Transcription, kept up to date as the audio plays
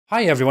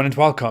Hi everyone and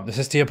welcome. This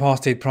is the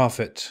Apostate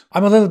Prophet.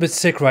 I'm a little bit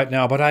sick right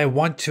now, but I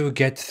want to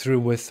get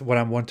through with what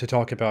I want to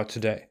talk about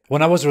today.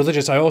 When I was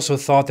religious, I also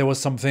thought there was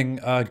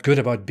something good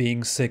about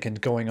being sick and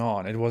going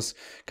on. It was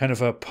kind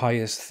of a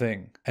pious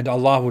thing, and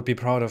Allah would be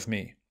proud of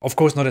me. Of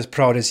course, not as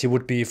proud as He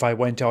would be if I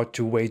went out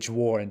to wage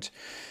war and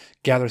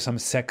gather some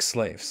sex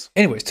slaves.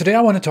 Anyways, today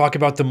I want to talk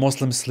about the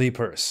Muslim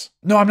sleepers.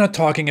 No, I'm not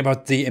talking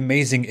about the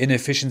amazing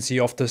inefficiency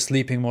of the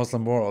sleeping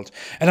Muslim world.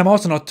 And I'm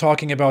also not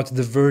talking about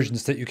the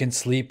virgins that you can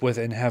sleep with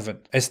in heaven,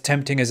 as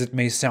tempting as it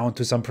may sound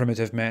to some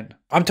primitive men.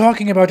 I'm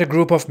talking about a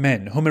group of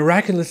men who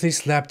miraculously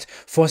slept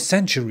for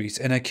centuries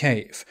in a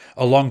cave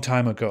a long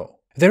time ago.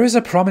 There is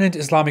a prominent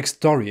Islamic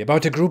story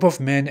about a group of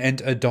men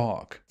and a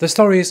dog. The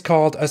story is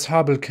called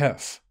Ashab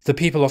al-Kahf, the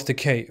people of the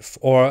cave,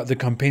 or the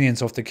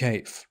companions of the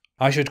cave.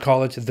 I should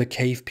call it the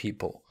cave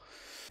people.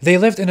 They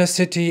lived in a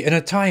city in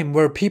a time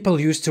where people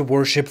used to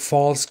worship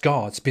false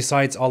gods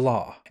besides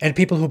Allah, and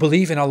people who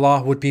believe in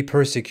Allah would be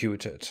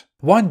persecuted.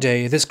 One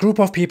day, this group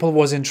of people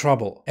was in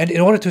trouble, and in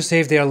order to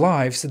save their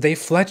lives, they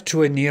fled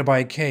to a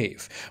nearby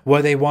cave,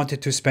 where they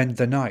wanted to spend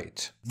the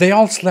night. They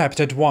all slept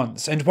at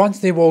once, and once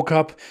they woke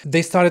up,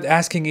 they started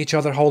asking each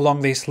other how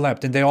long they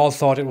slept, and they all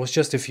thought it was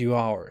just a few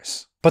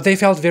hours. But they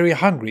felt very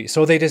hungry,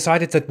 so they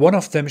decided that one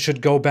of them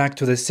should go back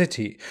to the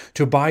city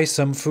to buy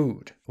some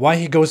food. Why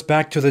he goes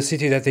back to the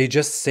city that they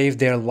just saved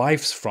their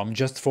lives from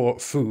just for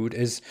food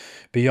is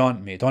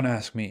beyond me, don't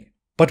ask me.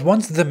 But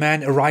once the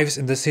man arrives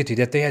in the city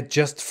that they had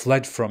just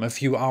fled from a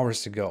few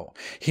hours ago,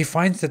 he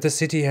finds that the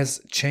city has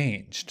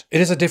changed.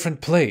 It is a different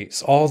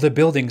place. All the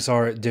buildings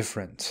are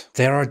different.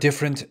 There are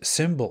different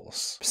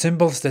symbols.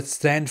 Symbols that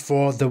stand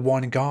for the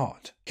one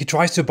God. He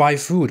tries to buy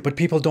food, but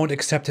people don't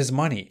accept his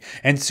money.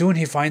 And soon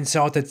he finds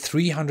out that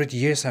 300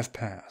 years have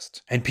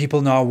passed. And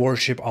people now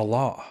worship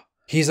Allah.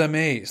 He's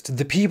amazed.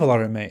 The people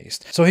are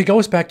amazed. So he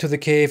goes back to the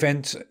cave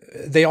and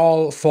they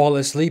all fall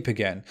asleep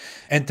again.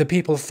 And the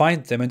people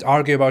find them and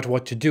argue about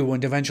what to do,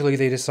 and eventually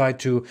they decide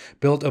to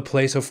build a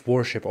place of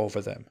worship over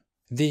them.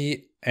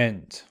 The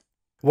end.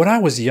 When I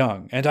was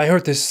young and I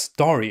heard this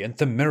story and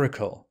the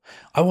miracle,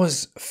 I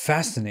was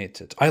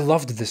fascinated. I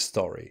loved this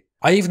story.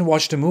 I even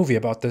watched a movie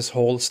about this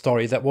whole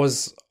story that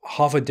was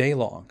half a day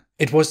long.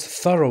 It was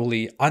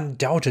thoroughly,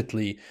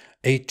 undoubtedly,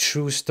 a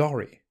true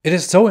story. It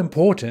is so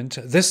important,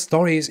 this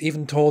story is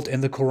even told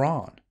in the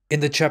Quran, in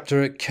the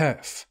chapter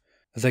Kahf,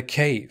 the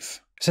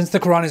cave. Since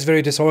the Quran is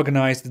very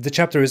disorganized, the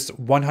chapter is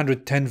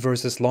 110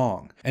 verses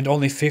long, and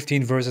only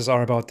 15 verses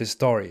are about this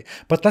story.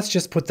 But let's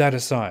just put that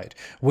aside.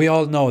 We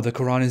all know the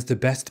Quran is the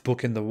best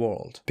book in the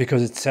world,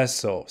 because it says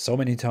so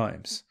many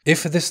times.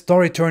 If this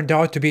story turned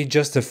out to be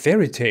just a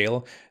fairy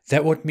tale,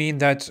 that would mean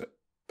that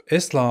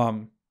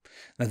Islam,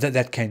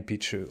 that can't be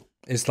true.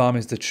 Islam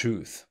is the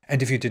truth.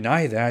 And if you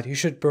deny that, you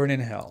should burn in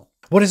hell.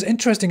 What is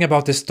interesting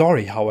about this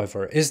story,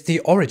 however, is the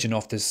origin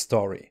of this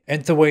story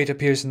and the way it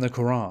appears in the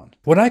Quran.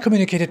 When I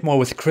communicated more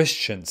with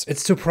Christians, it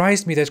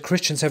surprised me that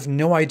Christians have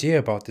no idea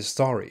about this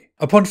story.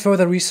 Upon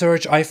further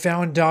research, I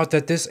found out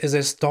that this is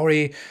a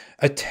story,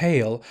 a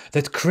tale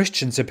that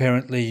Christians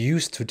apparently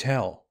used to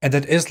tell, and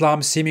that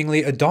Islam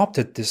seemingly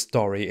adopted this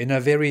story in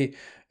a very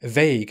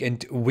vague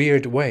and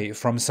weird way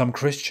from some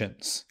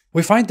Christians.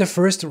 We find the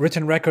first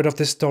written record of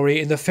this story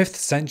in the 5th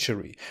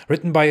century,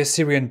 written by a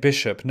Syrian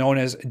bishop known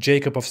as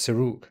Jacob of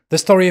Serug. The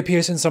story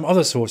appears in some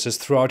other sources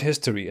throughout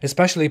history,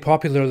 especially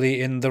popularly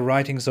in the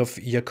writings of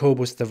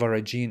Jacobus the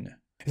Varagine.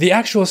 The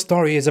actual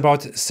story is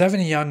about 7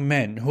 young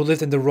men who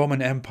lived in the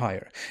Roman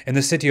Empire, in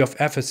the city of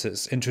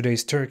Ephesus in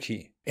today's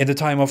Turkey, in the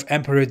time of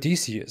Emperor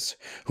Decius,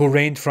 who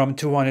reigned from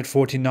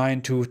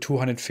 249 to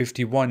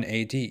 251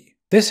 AD.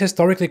 This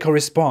historically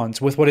corresponds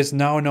with what is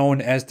now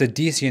known as the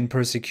Decian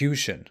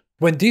persecution.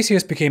 When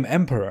Decius became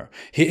emperor,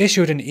 he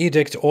issued an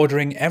edict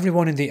ordering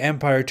everyone in the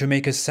empire to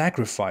make a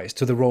sacrifice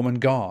to the Roman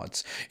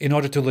gods in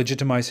order to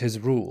legitimize his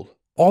rule.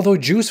 Although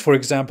Jews, for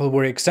example,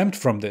 were exempt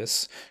from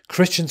this,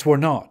 Christians were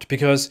not,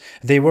 because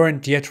they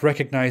weren't yet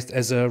recognized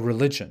as a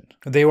religion.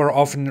 They were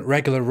often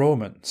regular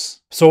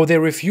Romans. So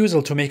their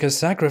refusal to make a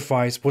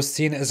sacrifice was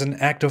seen as an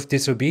act of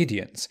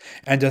disobedience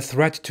and a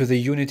threat to the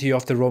unity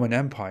of the Roman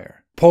Empire.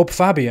 Pope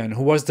Fabian,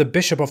 who was the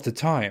bishop of the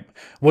time,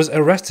 was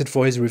arrested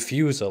for his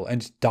refusal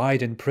and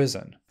died in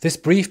prison. This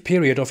brief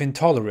period of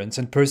intolerance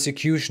and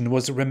persecution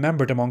was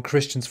remembered among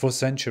Christians for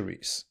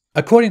centuries.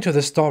 According to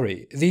the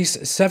story,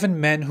 these 7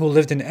 men who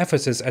lived in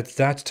Ephesus at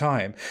that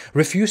time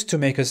refused to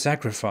make a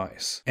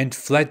sacrifice and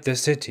fled the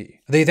city.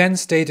 They then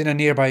stayed in a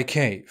nearby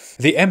cave.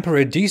 The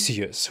Emperor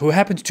Decius, who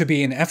happened to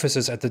be in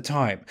Ephesus at the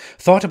time,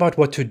 thought about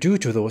what to do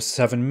to those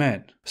 7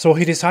 men. So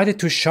he decided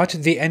to shut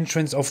the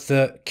entrance of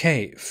the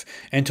cave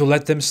and to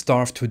let them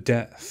starve to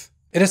death.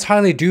 It is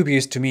highly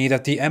dubious to me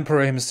that the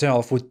emperor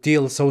himself would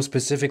deal so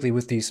specifically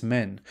with these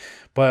men,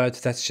 but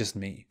that's just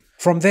me.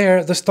 From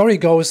there, the story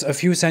goes a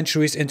few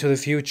centuries into the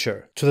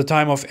future, to the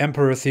time of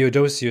Emperor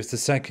Theodosius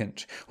II,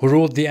 who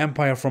ruled the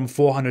empire from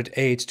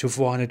 408 to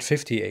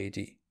 450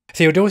 AD.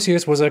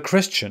 Theodosius was a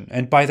Christian,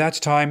 and by that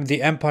time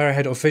the empire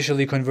had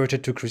officially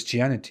converted to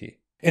Christianity.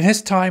 In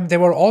his time, there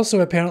were also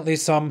apparently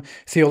some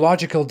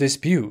theological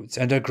disputes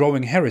and a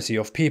growing heresy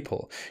of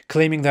people,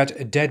 claiming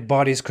that dead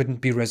bodies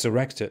couldn't be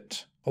resurrected,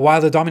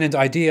 while the dominant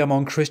idea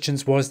among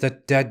Christians was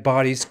that dead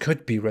bodies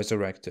could be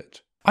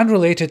resurrected.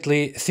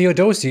 Unrelatedly,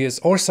 Theodosius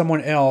or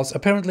someone else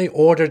apparently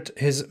ordered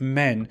his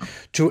men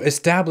to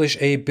establish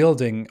a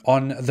building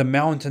on the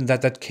mountain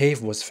that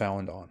cave was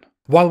found on.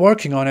 While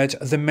working on it,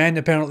 the men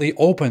apparently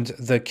opened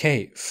the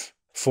cave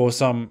for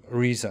some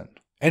reason.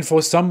 And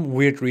for some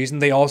weird reason,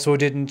 they also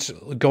didn't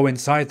go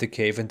inside the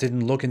cave and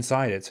didn't look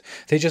inside it.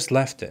 They just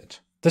left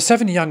it. The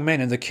 7 young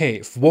men in the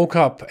cave woke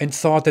up and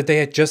thought that they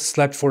had just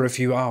slept for a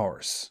few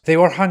hours. They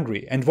were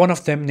hungry, and one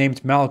of them,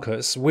 named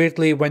Malchus,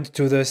 weirdly went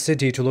to the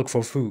city to look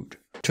for food.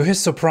 To his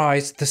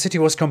surprise, the city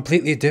was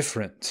completely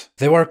different.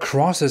 There were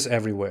crosses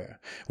everywhere,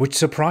 which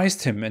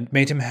surprised him and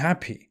made him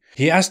happy.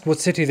 He asked what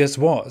city this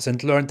was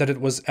and learned that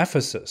it was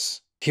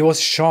Ephesus. He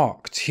was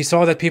shocked. He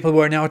saw that people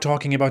were now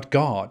talking about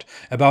God,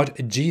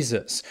 about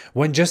Jesus,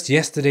 when just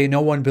yesterday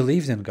no one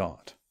believed in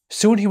God.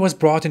 Soon he was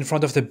brought in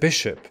front of the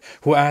bishop,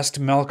 who asked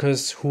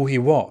Malchus who he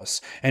was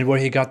and where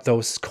he got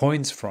those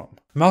coins from.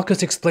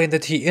 Malchus explained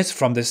that he is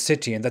from this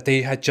city and that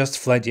they had just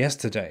fled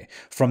yesterday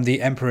from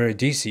the Emperor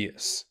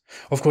Decius.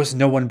 Of course,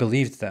 no one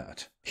believed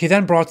that. He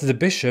then brought the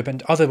bishop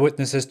and other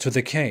witnesses to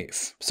the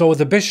cave. So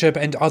the bishop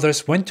and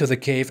others went to the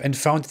cave and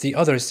found the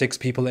other 6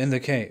 people in the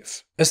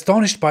cave.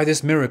 Astonished by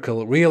this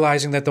miracle,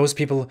 realizing that those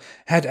people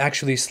had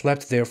actually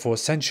slept there for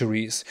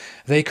centuries,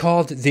 they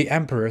called the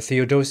Emperor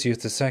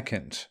Theodosius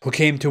II, who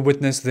came to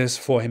witness this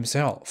for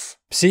himself.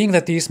 Seeing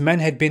that these men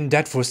had been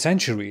dead for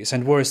centuries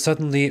and were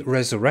suddenly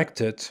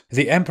resurrected,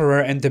 the emperor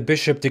and the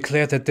bishop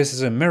declared that this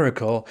is a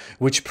miracle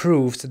which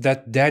proved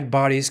that dead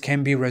bodies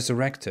can be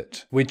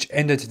resurrected, which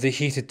ended the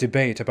heated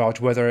debate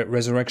about whether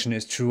resurrection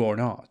is true or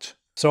not.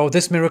 So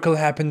this miracle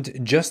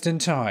happened just in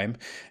time,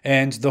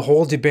 and the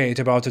whole debate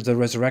about the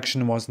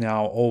resurrection was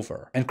now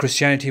over, and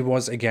Christianity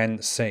was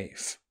again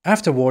safe.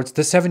 Afterwards,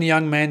 the 7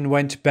 young men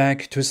went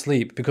back to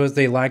sleep because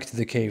they liked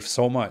the cave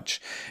so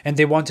much, and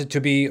they wanted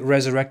to be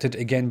resurrected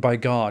again by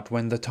God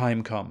when the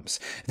time comes.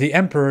 The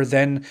emperor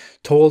then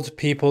told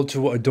people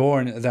to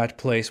adorn that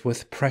place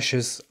with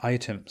precious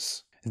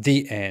items.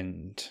 The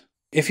end.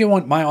 If you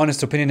want my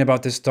honest opinion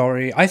about this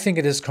story, I think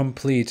it is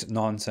complete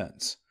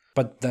nonsense.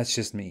 But that's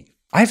just me.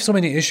 I have so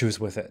many issues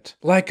with it.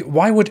 Like,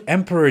 why would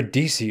Emperor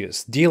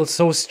Decius deal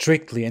so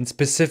strictly and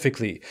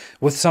specifically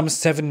with some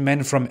 7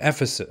 men from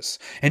Ephesus,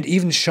 and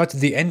even shut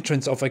the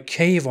entrance of a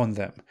cave on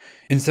them,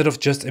 instead of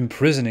just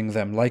imprisoning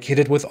them like he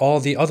did with all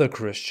the other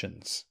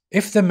Christians?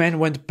 If the men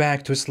went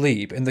back to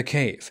sleep in the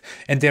cave,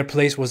 and their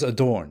place was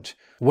adorned,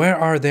 where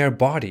are their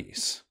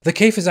bodies? The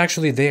cave is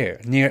actually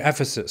there, near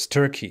Ephesus,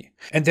 Turkey,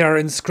 and there are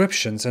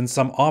inscriptions and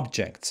some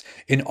objects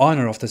in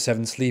honor of the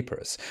 7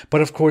 sleepers,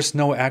 but of course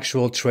no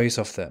actual trace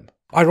of them.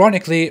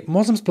 Ironically,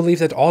 Muslims believe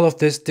that all of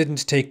this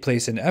didn't take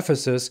place in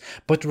Ephesus,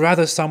 but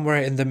rather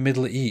somewhere in the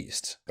Middle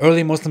East.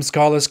 Early Muslim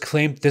scholars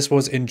claimed this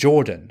was in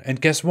Jordan, and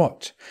guess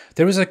what?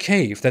 There is a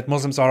cave that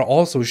Muslims are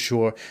also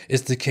sure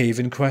is the cave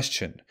in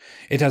question.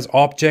 It has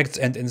objects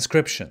and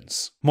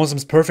inscriptions.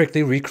 Muslims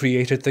perfectly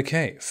recreated the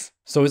cave.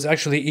 So it's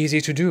actually easy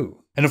to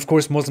do. And of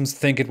course Muslims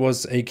think it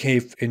was a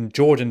cave in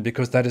Jordan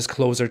because that is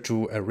closer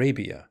to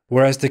Arabia,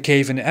 whereas the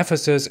cave in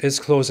Ephesus is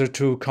closer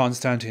to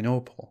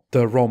Constantinople,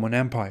 the Roman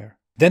Empire.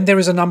 Then there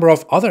is a number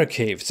of other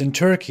caves in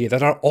Turkey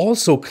that are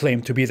also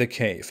claimed to be the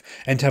cave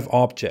and have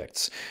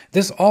objects.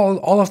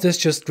 All of this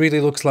just really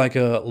looks like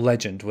a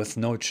legend with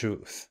no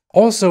truth.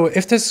 Also,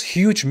 if this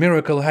huge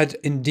miracle had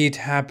indeed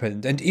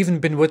happened and even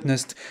been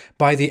witnessed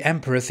by the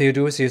Emperor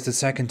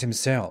Theodosius II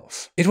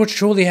himself, it would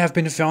surely have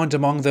been found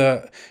among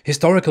the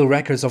historical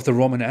records of the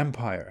Roman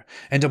Empire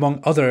and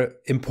among other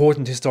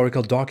important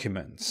historical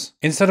documents,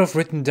 instead of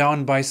written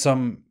down by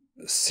some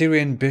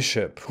Syrian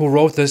bishop who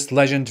wrote this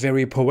legend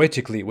very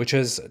poetically, which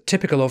is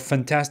typical of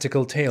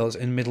fantastical tales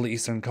in Middle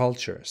Eastern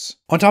cultures.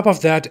 On top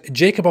of that,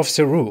 Jacob of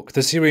Seruk,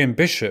 the Syrian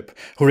bishop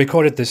who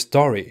recorded this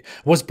story,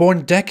 was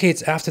born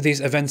decades after these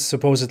events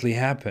supposedly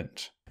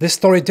happened. This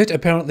story did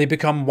apparently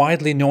become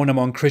widely known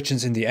among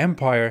Christians in the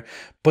empire,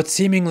 but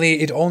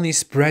seemingly it only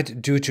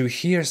spread due to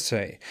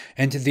hearsay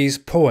and these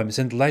poems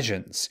and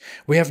legends.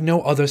 We have no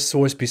other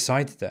source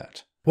besides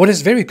that. What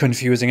is very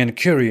confusing and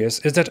curious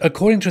is that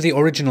according to the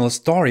original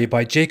story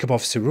by Jacob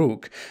of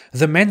Seruk,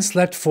 the men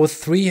slept for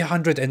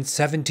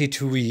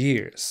 372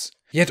 years.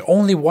 Yet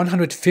only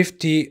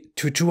 150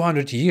 to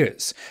 200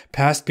 years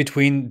passed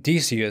between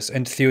Decius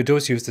and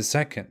Theodosius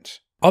II.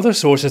 Other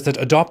sources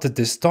that adopted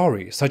this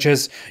story, such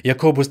as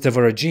Jacobus de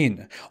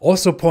Voragine,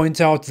 also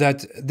point out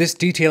that this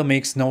detail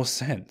makes no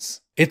sense.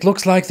 It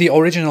looks like the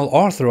original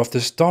author of the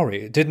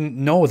story didn't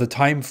know the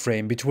time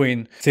frame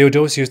between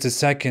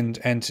Theodosius II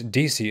and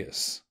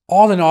Decius.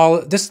 All in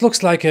all, this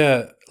looks like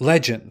a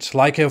legend,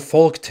 like a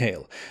folk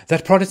tale,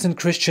 that Protestant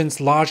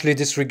Christians largely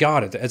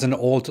disregarded as an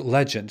old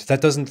legend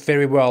that doesn't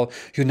very well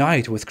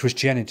unite with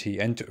Christianity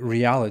and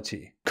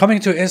reality. Coming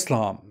to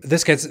Islam,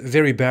 this gets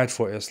very bad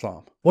for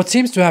Islam. What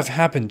seems to have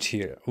happened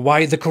here,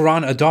 why the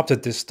Quran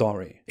adopted this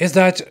story, is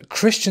that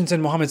Christians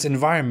in Muhammad's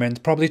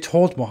environment probably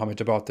told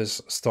Muhammad about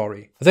this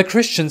story. The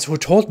Christians who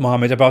told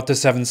Muhammad about the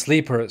 7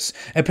 sleepers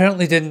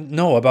apparently didn't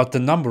know about the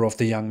number of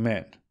the young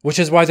men. Which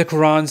is why the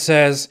Quran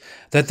says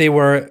that they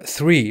were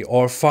 3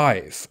 or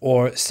 5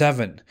 or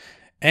 7,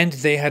 and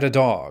they had a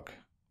dog.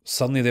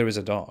 Suddenly there is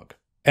a dog.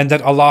 And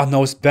that Allah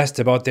knows best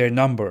about their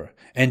number,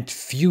 and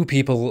few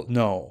people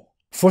know.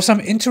 For some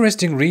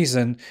interesting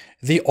reason,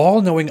 the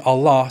all-knowing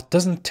Allah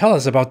doesn't tell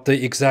us about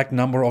the exact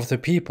number of the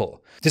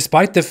people,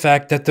 despite the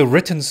fact that the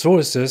written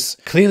sources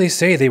clearly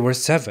say they were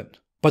 7.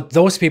 But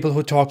those people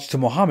who talked to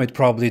Muhammad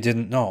probably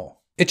didn't know.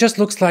 It just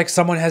looks like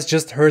someone has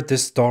just heard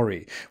this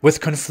story,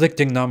 with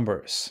conflicting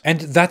numbers,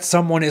 and that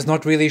someone is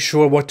not really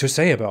sure what to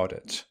say about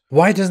it.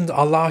 Why doesn't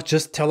Allah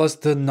just tell us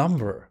the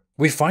number?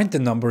 We find the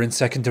number in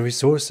secondary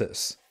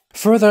sources.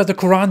 Further, the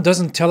Quran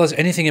doesn't tell us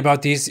anything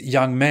about these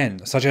young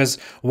men, such as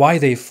why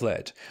they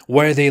fled,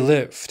 where they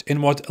lived,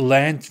 in what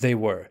land they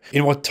were,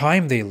 in what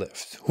time they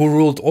lived, who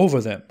ruled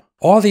over them.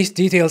 All these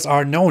details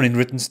are known in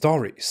written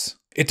stories.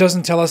 It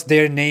doesn't tell us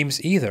their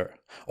names either,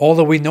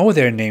 although we know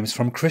their names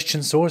from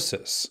Christian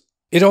sources.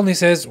 It only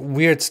says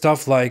weird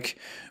stuff like,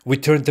 we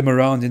turned them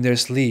around in their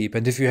sleep,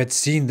 and if you had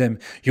seen them,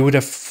 you would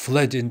have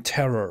fled in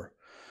terror.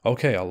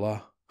 Okay,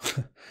 Allah.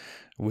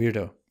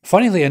 Weirdo.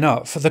 Funnily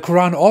enough, the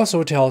Quran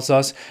also tells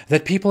us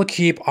that people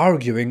keep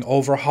arguing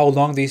over how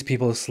long these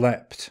people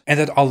slept, and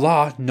that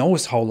Allah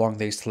knows how long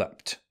they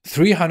slept.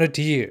 300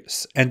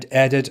 years, and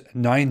added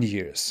 9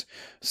 years.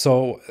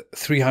 So,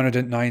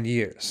 309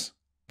 years.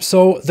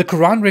 So, the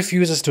Quran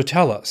refuses to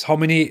tell us how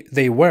many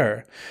they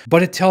were,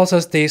 but it tells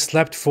us they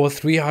slept for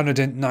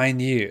 309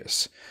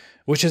 years,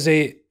 which is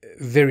a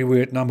very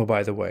weird number,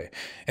 by the way,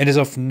 and is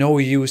of no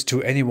use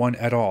to anyone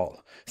at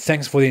all.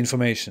 Thanks for the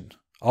information.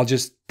 I'll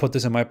just put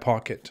this in my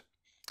pocket.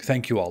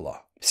 Thank you,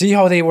 Allah. See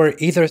how they were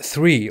either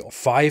 3,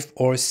 5,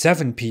 or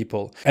 7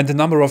 people, and the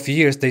number of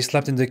years they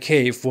slept in the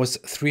cave was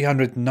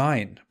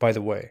 309, by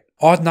the way.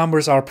 Odd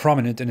numbers are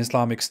prominent in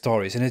Islamic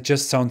stories, and it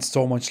just sounds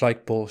so much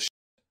like bullshit.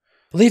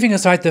 Leaving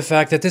aside the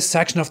fact that this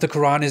section of the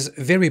Quran is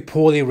very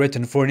poorly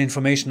written for an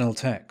informational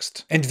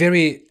text, and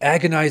very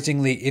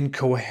agonizingly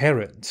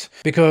incoherent,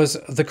 because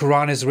the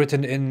Quran is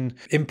written in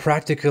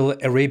impractical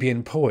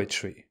Arabian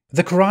poetry.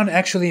 The Quran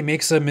actually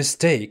makes a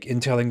mistake in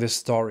telling this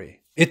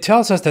story. It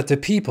tells us that the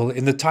people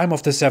in the time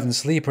of the 7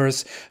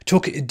 sleepers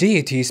took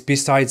deities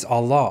besides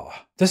Allah.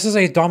 This is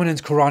a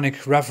dominant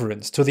Quranic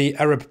reference to the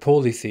Arab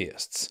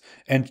polytheists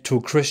and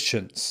to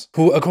Christians,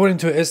 who according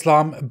to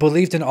Islam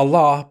believed in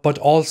Allah but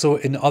also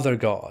in other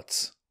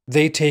gods.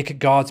 They take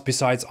gods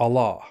besides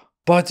Allah.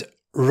 But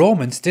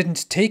Romans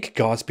didn't take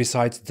gods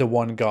besides the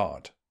one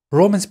God.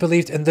 Romans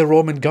believed in the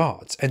Roman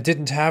gods and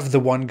didn't have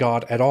the one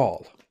God at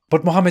all.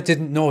 But Muhammad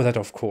didn't know that,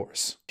 of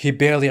course. He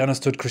barely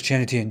understood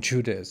Christianity and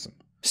Judaism.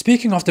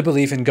 Speaking of the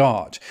belief in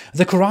God,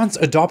 the Quran's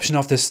adoption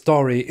of this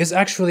story is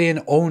actually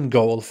an own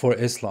goal for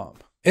Islam.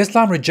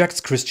 Islam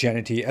rejects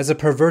Christianity as a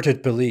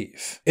perverted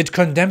belief. It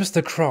condemns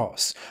the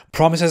cross,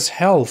 promises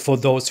hell for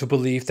those who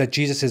believe that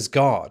Jesus is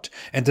God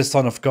and the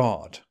Son of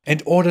God,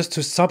 and orders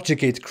to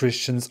subjugate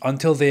Christians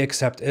until they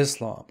accept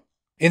Islam.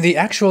 In the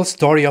actual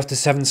story of the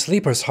 7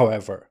 sleepers,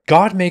 however,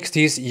 God makes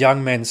these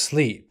young men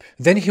sleep,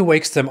 then he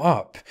wakes them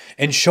up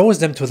and shows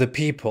them to the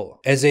people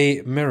as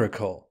a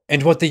miracle.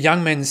 And what the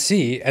young men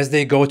see as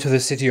they go to the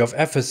city of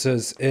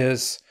Ephesus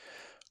is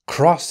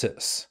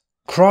crosses.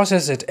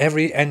 Crosses at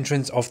every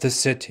entrance of the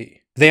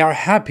city. They are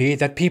happy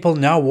that people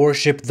now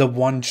worship the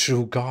one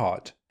true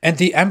God. And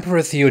the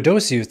Emperor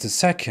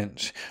Theodosius II,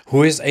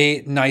 who is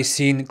a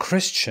Nicene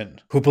Christian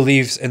who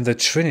believes in the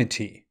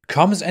Trinity,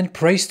 comes and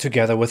prays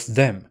together with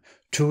them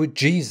to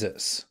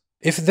Jesus.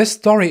 If this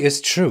story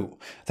is true,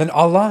 then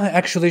Allah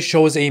actually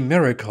shows a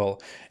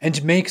miracle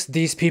and makes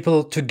these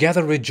people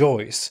together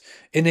rejoice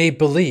in a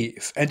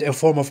belief and a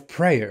form of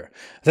prayer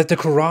that the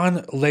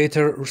Quran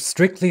later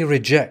strictly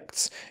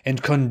rejects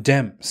and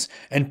condemns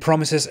and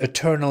promises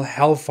eternal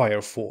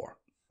hellfire for.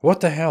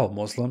 What the hell,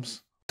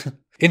 Muslims?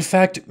 In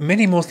fact,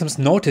 many Muslims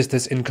notice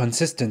this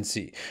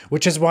inconsistency,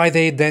 which is why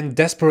they then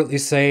desperately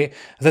say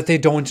that they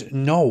don't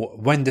know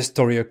when this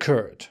story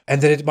occurred,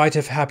 and that it might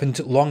have happened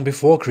long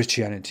before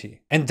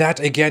Christianity. And that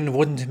again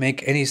wouldn't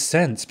make any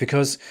sense,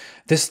 because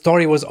this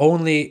story was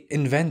only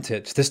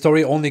invented, the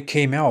story only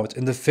came out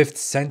in the 5th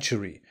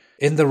century,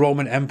 in the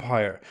Roman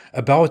Empire,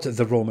 about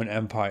the Roman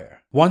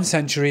Empire, 1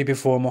 century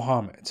before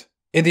Muhammad.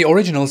 In the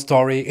original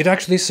story, it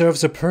actually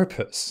serves a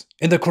purpose.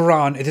 In the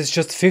Quran, it is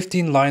just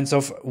 15 lines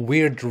of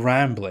weird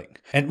rambling,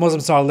 and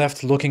Muslims are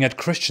left looking at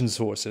Christian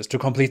sources to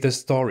complete the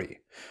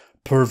story.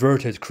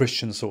 Perverted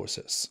Christian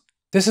sources.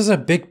 This is a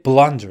big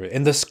blunder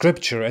in the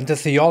scripture and the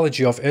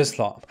theology of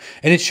Islam,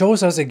 and it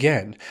shows us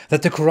again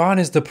that the Quran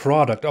is the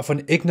product of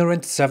an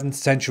ignorant 7th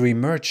century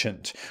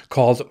merchant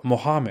called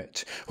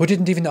Muhammad, who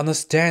didn't even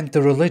understand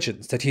the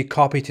religions that he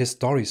copied his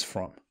stories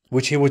from.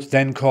 which he would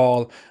then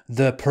call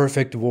the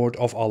perfect word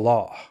of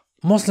Allah.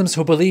 Muslims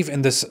who believe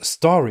in this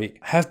story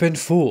have been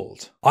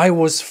fooled. I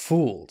was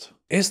fooled.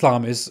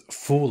 Islam is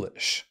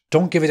foolish.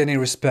 Don't give it any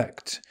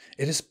respect.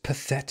 It is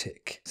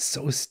pathetic.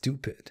 So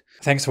stupid.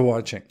 Thanks for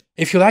watching.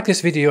 If you like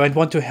this video and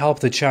want to help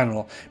the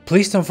channel,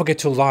 please don't forget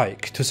to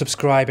like, to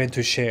subscribe and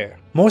to share.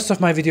 Most of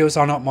my videos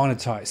are not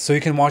monetized, so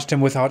you can watch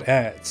them without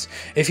ads.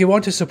 If you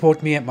want to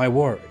support me at my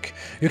work,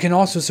 you can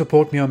also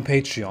support me on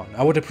Patreon.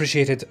 I would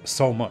appreciate it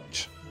so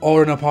much.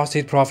 Or on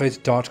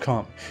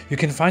apostateprophet.com. You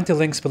can find the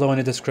links below in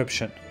the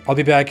description. I'll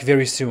be back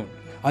very soon.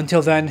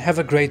 Until then, have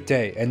a great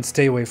day and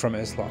stay away from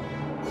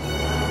Islam.